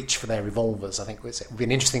people reach for their revolvers. I think it would be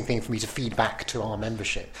an interesting thing for me to feed back to our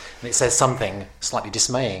membership. And it says something slightly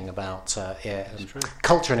dismaying about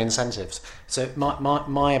culture and incentives. So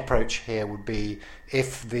my approach here would be,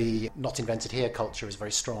 if the not invented here culture is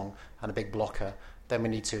very strong and a big blocker, then we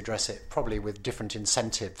need to address it probably with different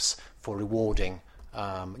incentives for rewarding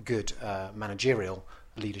good managerial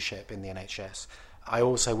leadership in the NHS. I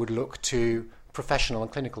also would look to professional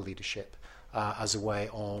and clinical leadership as a way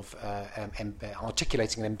of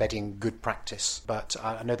articulating and embedding good practice. But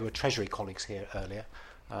I know there were Treasury colleagues here earlier.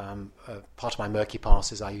 Part of my murky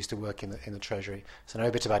past is I used to work in the Treasury, so I know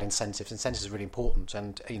a bit about incentives. Incentives are really important,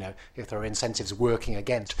 and if there are incentives working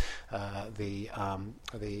against the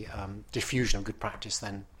diffusion of good practice,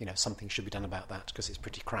 then something should be done about that, because it's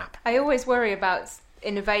pretty crap. I always worry about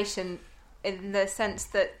innovation in the sense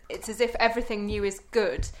that it's as if everything new is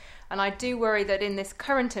good. And I do worry that in this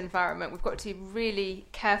current environment, we've got to be really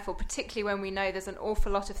careful, particularly when we know there's an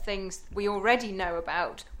awful lot of things we already know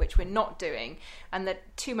about, which we're not doing, and that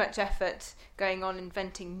too much effort going on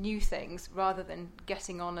inventing new things rather than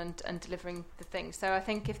getting on and delivering the things. So I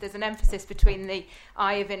think if there's an emphasis between the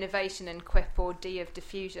I of innovation and QUIP or D of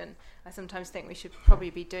diffusion, I sometimes think we should probably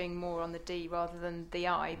be doing more on the D rather than the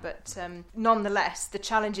I. But nonetheless, the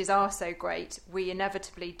challenges are so great, we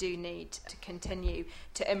inevitably do need to continue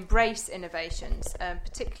to embrace innovations,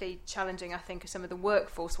 particularly challenging, I think, are some of the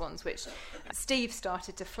workforce ones, which Steve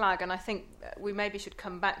started to flag. And I think we maybe should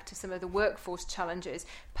come back to some of the workforce challenges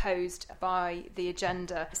posed by the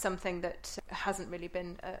agenda, something that hasn't really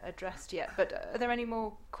been addressed yet. But are there any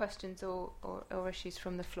more questions or issues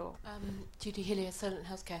from the floor? Judy Hillier, Solent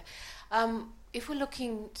Healthcare. If we're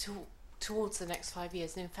looking towards the next 5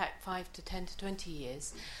 years, and in fact 5 to 10 to 20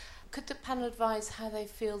 years, could the panel advise how they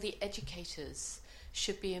feel the educators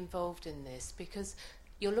should be involved in this? Because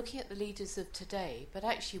you're looking at the leaders of today, but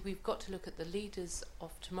actually we've got to look at the leaders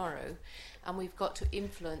of tomorrow, and we've got to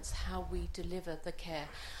influence how we deliver the care.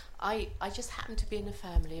 I just happen to be in a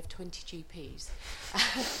family of 20 GPs.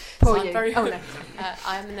 Poor so you.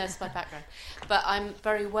 I am a nurse by background. But I'm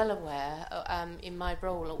very well aware, in my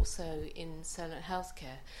role also in Solent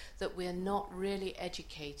Healthcare, that we're not really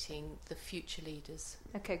educating the future leaders.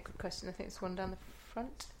 Okay, good question. I think there's one down the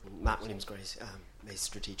front. Matt Williams-Grace, Mace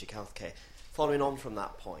Strategic Healthcare. Following on from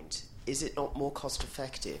that point, is it not more cost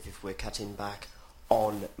effective if we're cutting back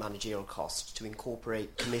on managerial costs to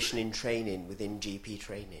incorporate commissioning training within GP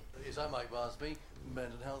training? Yes, I'm Mike Barsby,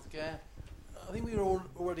 Mental Healthcare. I think we all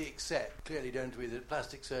already accept, clearly don't we, that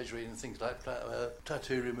plastic surgery and things like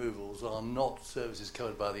tattoo removals are not services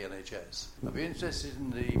covered by the NHS. I'd be interested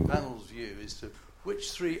in the panel's view as to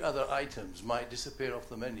which 3 other items might disappear off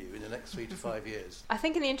the menu in the next 3 to 5 years? I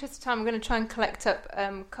think in the interest of time, I'm going to try and collect up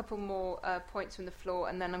a couple more points from the floor,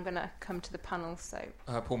 and then I'm going to come to the panel. So,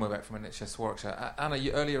 Paul Mobeck from NHS Warwickshire. Anna,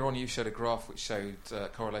 earlier on you showed a graph which showed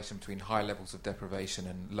correlation between high levels of deprivation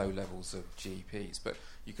and low levels of GPs, but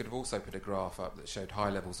you could have also put a graph up that showed high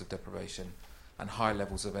levels of deprivation and high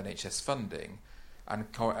levels of NHS funding,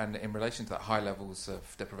 and in relation to that, high levels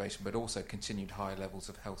of deprivation, but also continued high levels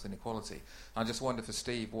of health inequality. I just wonder for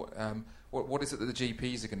Steve, what is it that the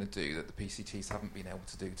GPs are going to do that the PCTs haven't been able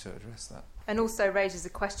to do to address that? And also raises a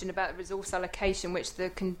question about resource allocation, which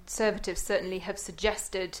the Conservatives certainly have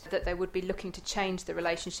suggested that they would be looking to change the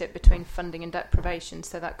relationship between funding and deprivation,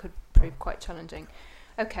 so that could prove quite challenging.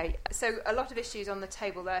 Okay, so a lot of issues on the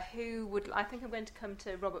table there. I think I'm going to come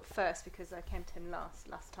to Robert first because I came to him last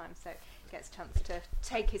time, so he gets a chance to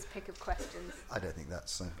take his pick of questions. I don't think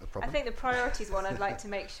that's a problem. I think the priorities one I'd like to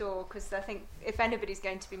make sure, because I think if anybody's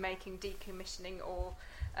going to be making decommissioning or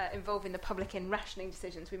involving the public in rationing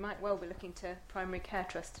decisions, we might well be looking to Primary Care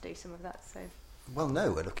Trust to do some of that. So, well,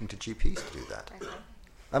 no, we're looking to GPs to do that. Okay.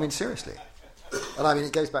 I mean, seriously. And I mean,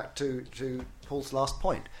 it goes back to Paul's last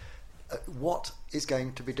point. What is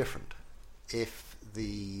going to be different if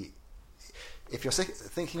you're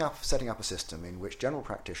setting up a system in which general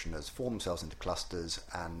practitioners form themselves into clusters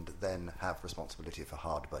and then have responsibility for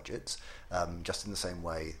hard budgets, just in the same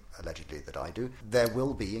way, allegedly, that I do, there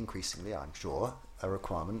will be increasingly, I'm sure, a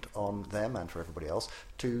requirement on them and for everybody else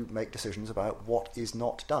to make decisions about what is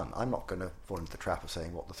not done. I'm not going to fall into the trap of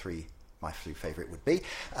saying what my 3 favourite would be.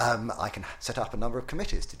 I can set up a number of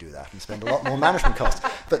committees to do that and spend a lot more management costs.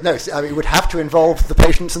 But no, I mean, it would have to involve the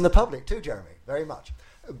patients and the public too, Jeremy, very much.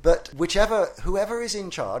 But whoever is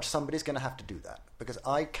in charge, somebody's going to have to do that, because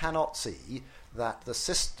I cannot see that the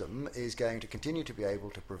system is going to continue to be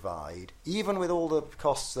able to provide, even with all the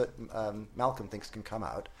costs that Malcolm thinks can come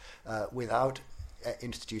out, without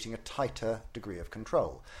instituting a tighter degree of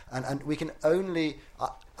control. And we can only...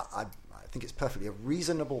 I think it's perfectly a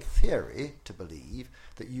reasonable theory to believe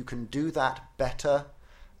that you can do that better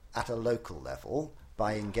at a local level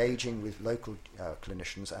by engaging with local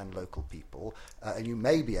clinicians and local people, and you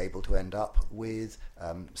may be able to end up with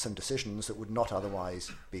some decisions that would not otherwise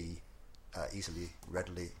be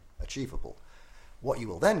readily achievable. What you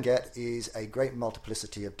will then get is a great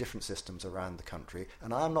multiplicity of different systems around the country,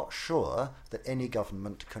 and I am not sure that any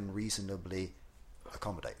government can reasonably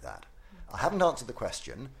accommodate that. I haven't answered the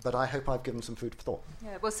question, but I hope I've given some food for thought.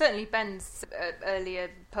 Yeah, well, certainly Ben's earlier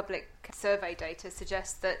public survey data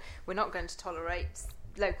suggests that we're not going to tolerate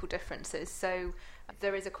local differences. So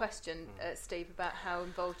there is a question, Steve, about how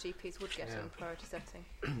involved GPs would get in priority setting.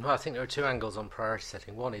 Well, I think there are 2 angles on priority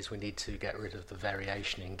setting. One is we need to get rid of the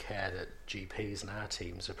variation in care that GPs and our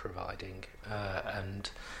teams are providing, and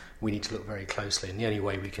we need to look very closely. And the only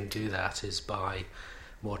way we can do that is by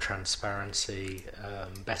more transparency,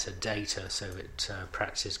 better data, so that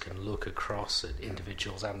practices can look across at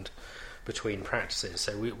individuals and between practices.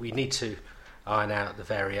 So we need to iron out the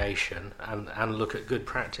variation and look at good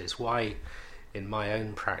practice. Why, in my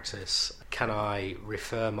own practice, can I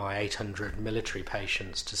refer my 800 military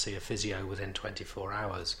patients to see a physio within 24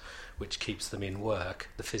 hours, which keeps them in work?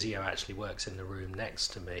 The physio actually works in the room next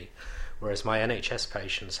to me, whereas my NHS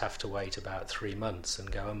patients have to wait about 3 months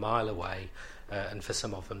and go a mile away, and for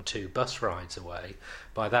some of them 2 bus rides away.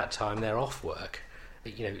 By that time they're off work.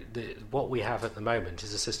 What we have at the moment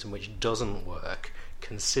is a system which doesn't work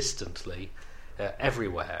consistently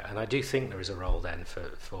everywhere, and I do think there is a role then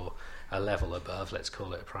for a level above, let's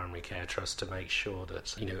call it a primary care trust, to make sure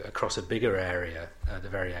that across a bigger area the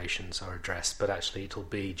variations are addressed, but actually it'll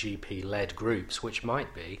be GP-led groups, which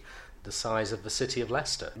might be the size of the city of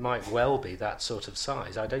Leicester. It might well be that sort of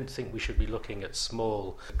size. I don't think we should be looking at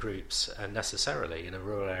small groups necessarily. In a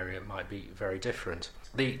rural area it might be very different.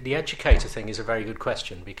 The educator thing is a very good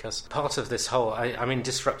question, because part of this whole... I'm in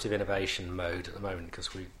disruptive innovation mode at the moment because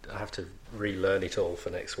I have to relearn it all for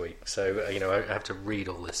next week. So, I have to read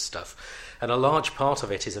all this stuff. And a large part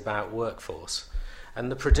of it is about workforce.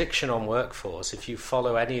 And the prediction on workforce, if you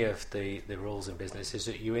follow any of the rules in business, is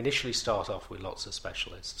that you initially start off with lots of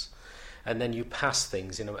specialists. And then you pass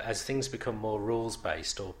things, as things become more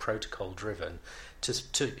rules-based or protocol-driven,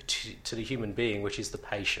 to the human being, which is the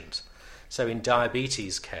patient. So in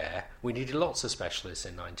diabetes care, we needed lots of specialists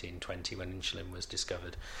in 1920 when insulin was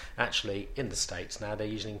discovered. Actually, in the States now, they're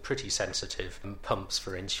using pretty sensitive pumps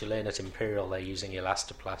for insulin. At Imperial, they're using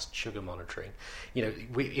elastoplast sugar monitoring.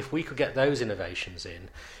 If we could get those innovations in,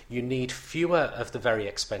 you need fewer of the very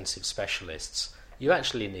expensive specialists. you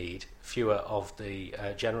actually need fewer of the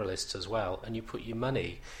generalists as well, and you put your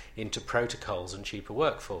money into protocols and cheaper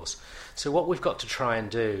workforce. So what we've got to try and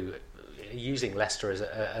do, using Leicester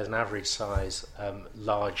as an average size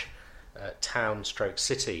large town stroke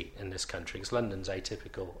city in this country, because London's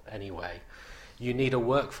atypical anyway, you need a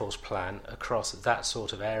workforce plan across that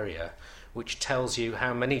sort of area which tells you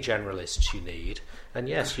how many generalists you need, and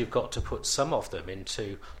yes, you've got to put some of them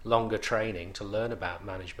into longer training to learn about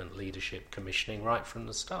management, leadership, commissioning right from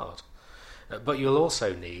the start. But you'll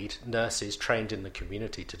also need nurses trained in the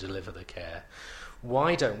community to deliver the care.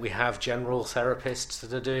 Why don't we have general therapists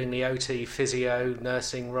that are doing the OT, physio,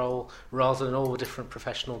 nursing role rather than all the different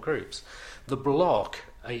professional groups? The block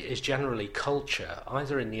is generally culture,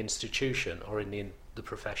 either in the institution or in the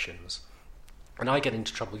professions. And I get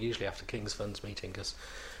into trouble usually after King's Fund's meeting because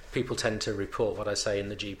people tend to report what I say in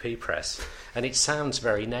the GP press, and it sounds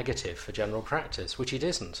very negative for general practice, which it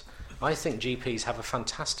isn't. I think GPs have a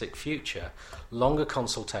fantastic future, longer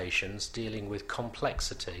consultations dealing with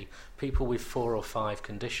complexity, people with 4 or 5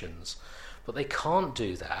 conditions, but they can't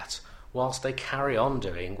do that whilst they carry on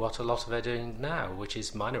doing what a lot of them are doing now, which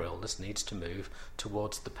is minor illness needs to move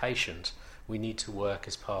towards the patient. We need to work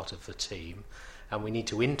as part of the team, and we need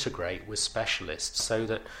to integrate with specialists so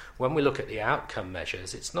that when we look at the outcome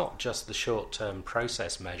measures, it's not just the short-term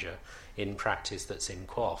process measure in practice that's in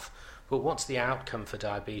QOF, but what's the outcome for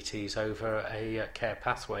diabetes over a care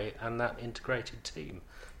pathway and that integrated team?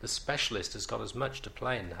 The specialist has got as much to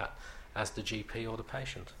play in that as the GP or the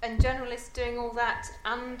patient. And generalists doing all that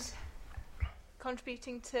and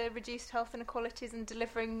contributing to reduced health inequalities and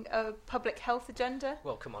delivering a public health agenda?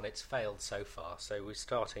 Well, come on, it's failed so far, so we're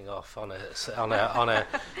starting off on a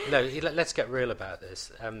no. Let's get real about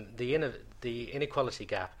this. The inequality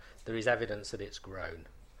gap, there is evidence that it's grown.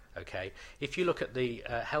 Okay, if you look at the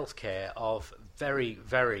healthcare of very,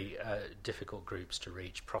 very difficult groups to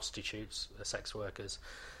reach, prostitutes, sex workers,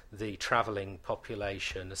 the travelling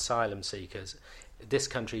population, asylum seekers, this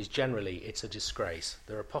country is generally, it's a disgrace.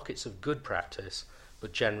 There are pockets of good practice,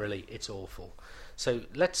 but generally it's awful. So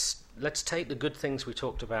let's take the good things we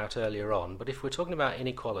talked about earlier on, but if we're talking about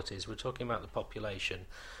inequalities, we're talking about the population,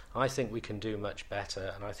 I think we can do much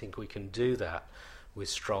better, and I think we can do that with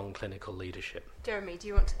strong clinical leadership. Jeremy, do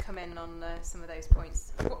you want to come in on some of those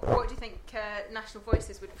points? What do you think National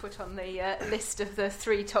Voices would put on the list of the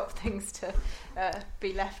 3 top things to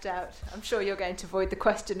be left out? I'm sure you're going to avoid the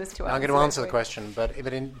question as to answer. I'm going to answer the question, but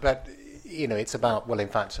you know, it's about, well, in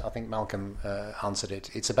fact, I think Malcolm answered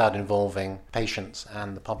it. It's about involving patients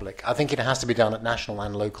and the public. I think it has to be done at national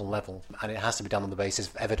and local level, and it has to be done on the basis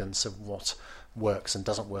of evidence of what works and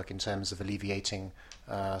doesn't work in terms of alleviating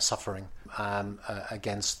suffering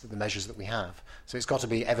against the measures that we have. So it's got to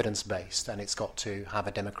be evidence-based, and it's got to have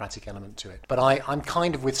a democratic element to it. But I'm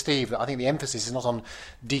kind of with Steve. I think the emphasis is not on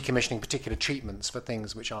decommissioning particular treatments for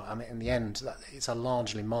things which are, I mean, in the end, it's a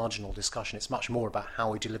largely marginal discussion. It's much more about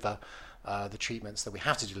how we deliver the treatments that we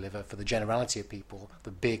have to deliver for the generality of people,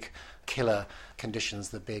 the big killer conditions,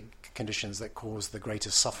 the big conditions that cause the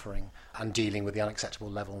greatest suffering, and dealing with the unacceptable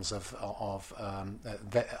levels of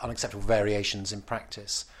unacceptable variations in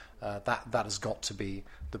practice. That has got to be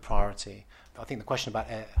the priority. I think the question about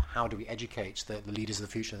how do we educate the leaders of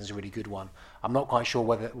the future is a really good one. I'm not quite sure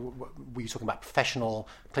whether were you talking about professional,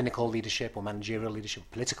 clinical leadership or managerial leadership,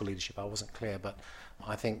 political leadership. I wasn't clear, but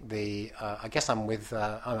I think I guess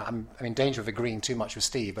I'm in danger of agreeing too much with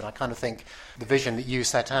Steve, but I kind of think the vision that you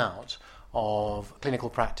set out of clinical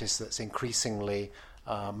practice that's increasingly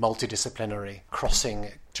multidisciplinary, crossing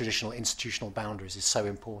traditional institutional boundaries is so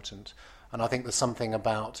important. And I think there's something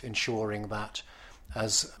about ensuring that,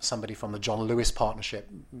 as somebody from the John Lewis Partnership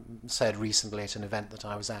said recently at an event that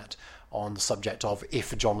I was at on the subject of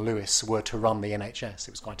if John Lewis were to run the NHS,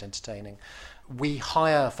 it was quite entertaining. We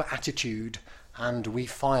hire for attitude and we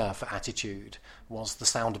fire for attitude was the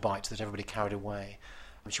soundbite that everybody carried away.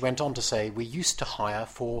 And she went on to say, we used to hire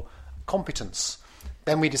for competence.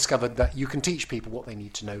 Then we discovered that you can teach people what they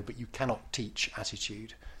need to know, but you cannot teach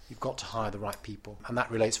attitude. You've got to hire the right people. And that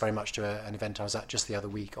relates very much to an event I was at just the other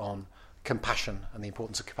week on compassion and the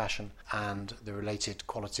importance of compassion and the related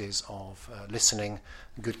qualities of listening,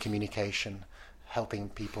 good communication, helping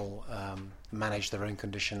people manage their own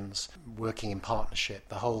conditions, working in partnership,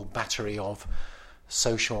 the whole battery of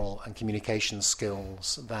social and communication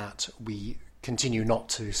skills that we continue not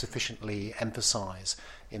to sufficiently emphasise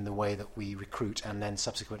in the way that we recruit and then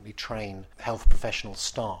subsequently train health professional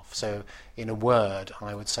staff. So in a word,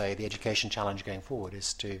 I would say the education challenge going forward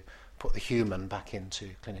is to put the human back into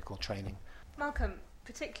clinical training. Malcolm,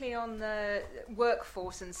 particularly on the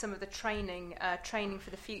workforce and some of the training for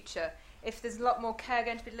the future, if there's a lot more care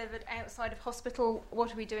going to be delivered outside of hospital,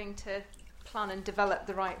 what are we doing to plan and develop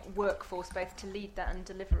the right workforce both to lead that and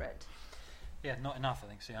deliver it? Yeah, not enough, I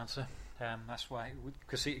think, is the answer. That's why,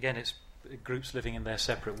 because again, it's groups living in their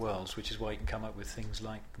separate worlds, which is why you can come up with things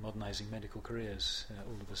like modernising medical careers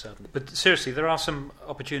all of a sudden. But seriously, there are some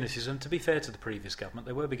opportunities, and to be fair to the previous government,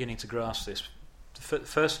 they were beginning to grasp this.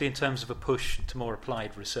 Firstly, in terms of a push to more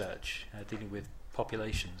applied research, dealing with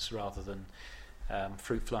populations rather than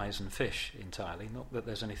fruit flies and fish entirely. Not that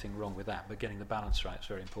there's anything wrong with that, but getting the balance right is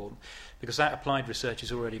very important, because that applied research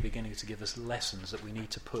is already beginning to give us lessons that we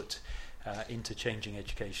need to put into changing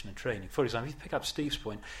education and training. For example, if you pick up Steve's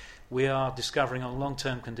point, we are discovering on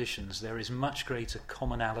long-term conditions there is much greater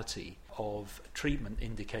commonality of treatment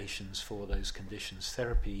indications for those conditions,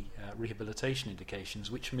 therapy, rehabilitation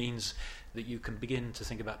indications, which means that you can begin to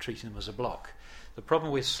think about treating them as a block. The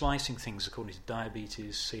problem with slicing things according to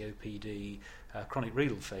diabetes, COPD, chronic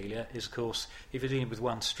renal failure is, of course, if you're dealing with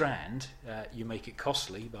one strand, you make it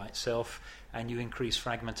costly by itself and you increase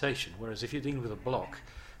fragmentation. Whereas if you're dealing with a block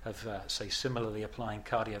of, say, similarly applying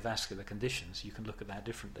cardiovascular conditions, you can look at that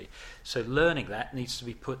differently. So learning that needs to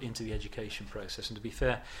be put into the education process. And to be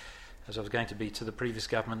fair, as I was going to be to the previous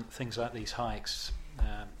government, things like these HICs,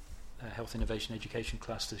 Health Innovation Education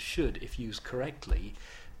Clusters, should, if used correctly,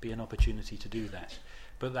 be an opportunity to do that.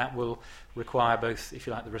 But that will require both, if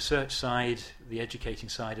you like, the research side, the educating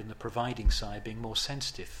side, and the providing side being more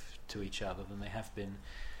sensitive to each other than they have been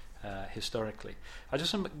historically. I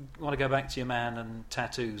just want to go back to your man and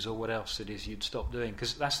tattoos or what else it is you'd stop doing,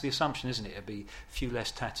 because that's the assumption, isn't it? It'd be a few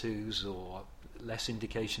less tattoos or less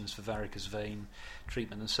indications for varicose vein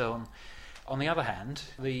treatment and so on. On the other hand,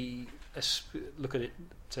 look at it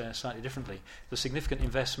slightly differently. The significant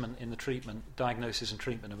investment in the treatment, diagnosis and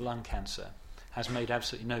treatment of lung cancer has made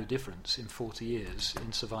absolutely no difference in 40 years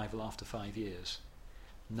in survival after 5 years.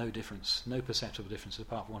 No difference, no perceptible difference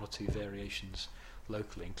apart from one or two variations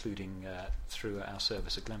locally, including through our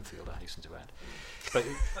service at Glenfield, I hasten to add.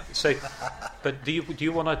 But do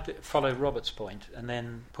you want to follow Robert's point and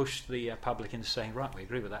then push the public into saying, right, we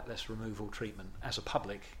agree with that, let's remove all treatment as a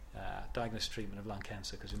public diagnosis treatment of lung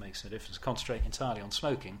cancer because it makes no difference. Concentrate entirely on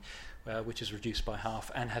smoking, which is reduced by half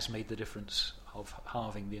and has made the difference of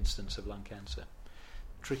halving the incidence of lung cancer.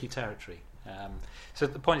 Tricky territory. So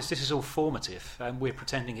the point is, this is all formative, and we're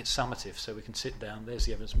pretending it's summative, so we can sit down, there's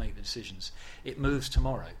the evidence, make the decisions. It moves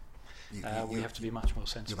tomorrow. We have to be much more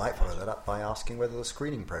sensible. You might follow that up by asking whether the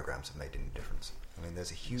screening programs have made any difference. I mean,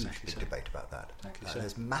 there's a huge debate about that.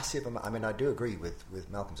 There's massive I mean, I do agree with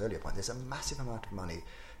Malcolm's earlier point. There's a massive amount of money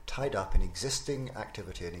tied up in existing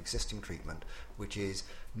activity and existing treatment, which is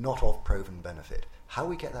not of proven benefit. How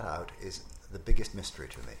we get that out is the biggest mystery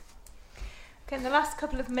to me. Okay, in the last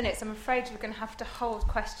couple of minutes, I'm afraid we're going to have to hold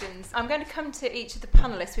questions. I'm going to come to each of the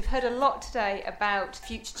panellists. We've heard a lot today about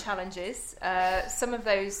future challenges. Some of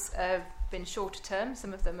those have been shorter term,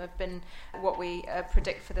 some of them have been what we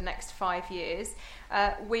predict for the next 5 years.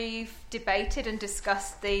 We've debated and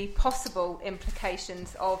discussed the possible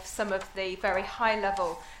implications of some of the very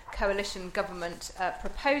high-level coalition government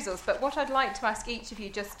proposals. But what I'd like to ask each of you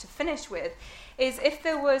just to finish with is, if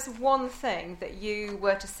there was one thing that you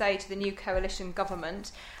were to say to the new coalition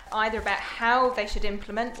government, either about how they should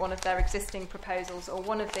implement one of their existing proposals or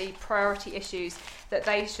one of the priority issues that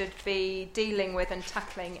they should be dealing with and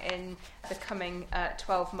tackling in the coming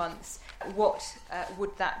 12 months, what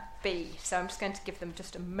would that be? So I'm just going to give them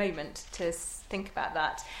just a moment to think about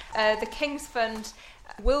that. The King's Fund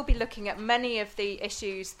will be looking at many of the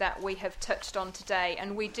issues that we have touched on today,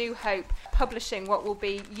 and we do hope publishing what will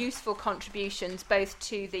be useful contributions both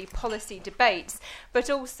to the policy debates, but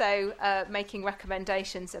also making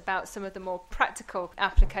recommendations about some of the more practical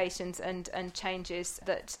applications and changes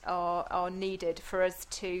that are needed for us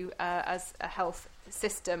to, as a health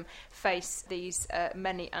system, face these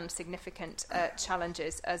many and significant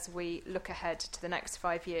challenges as we look ahead to the next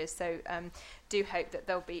 5 years. So do hope that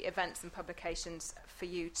there'll be events and publications for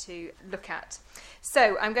you to look at.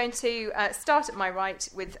 So I'm going to start at my right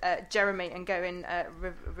with Jeremy and go in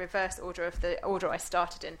reverse order of the order I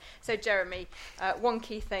started in. So Jeremy, one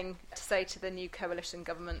key thing to say to the new coalition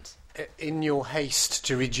government. In your haste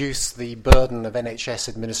to reduce the burden of NHS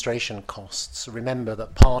administration costs, remember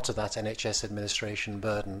that part of that NHS administration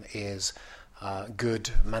burden is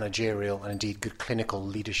good managerial and indeed good clinical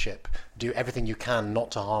leadership. Do everything you can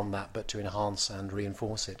not to harm that, but to enhance and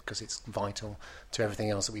reinforce it, because it's vital to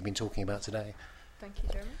everything else that we've been talking about today. Thank you,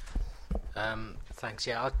 Jeremy. Thanks.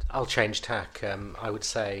 Yeah, I'll change tack. I would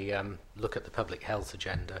say look at the public health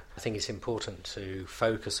agenda. I think it's important to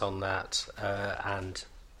focus on that and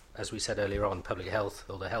as we said earlier on, public health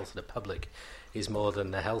or the health of the public is more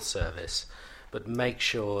than the health service. But make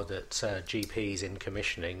sure that GPs in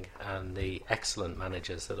commissioning and the excellent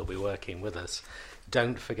managers that will be working with us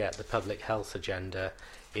don't forget the public health agenda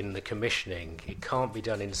in the commissioning. It can't be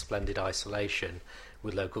done in splendid isolation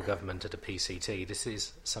with local government at a PCT. This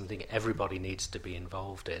is something everybody needs to be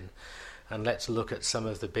involved in. And let's look at some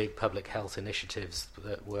of the big public health initiatives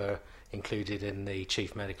that were included in the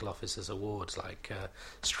Chief Medical Officer's Awards, like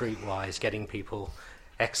Streetwise, getting people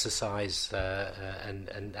exercise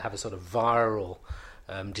and have a sort of viral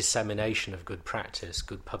dissemination of good practice,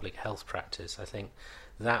 good public health practice. I think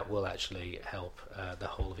that will actually help the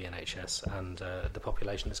whole of the NHS and the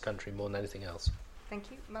population of this country more than anything else.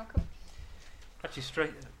 Thank you. Malcolm?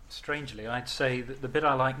 Actually, strangely, I'd say that the bit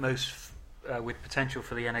I like most with potential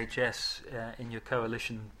for the NHS in your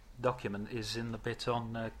coalition document is in the bit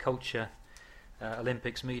on culture,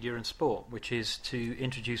 Olympics, media and sport, which is to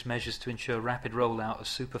introduce measures to ensure rapid rollout of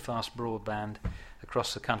super-fast broadband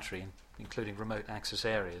across the country, including remote access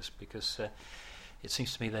areas, because it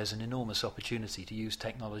seems to me there's an enormous opportunity to use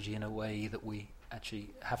technology in a way that we actually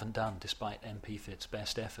haven't done, despite MPFIT's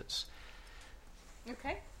best efforts.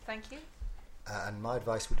 Okay, thank you. And my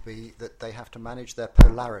advice would be that they have to manage their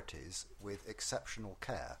polarities with exceptional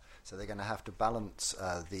care. So they're going to have to balance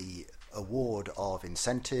the award of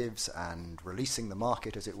incentives and releasing the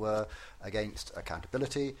market, as it were, against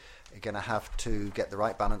accountability. They're going to have to get the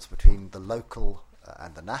right balance between the local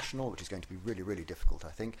and the national, which is going to be really, really difficult,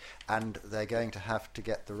 I think. And they're going to have to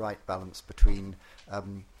get the right balance between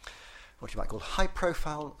what you might call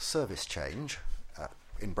high-profile service change,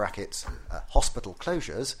 in brackets, hospital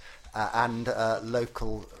closures, and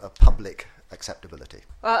local public acceptability.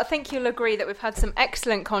 Well, I think you'll agree that we've had some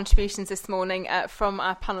excellent contributions this morning from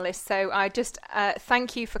our panellists. So I just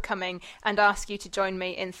thank you for coming and ask you to join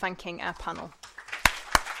me in thanking our panel.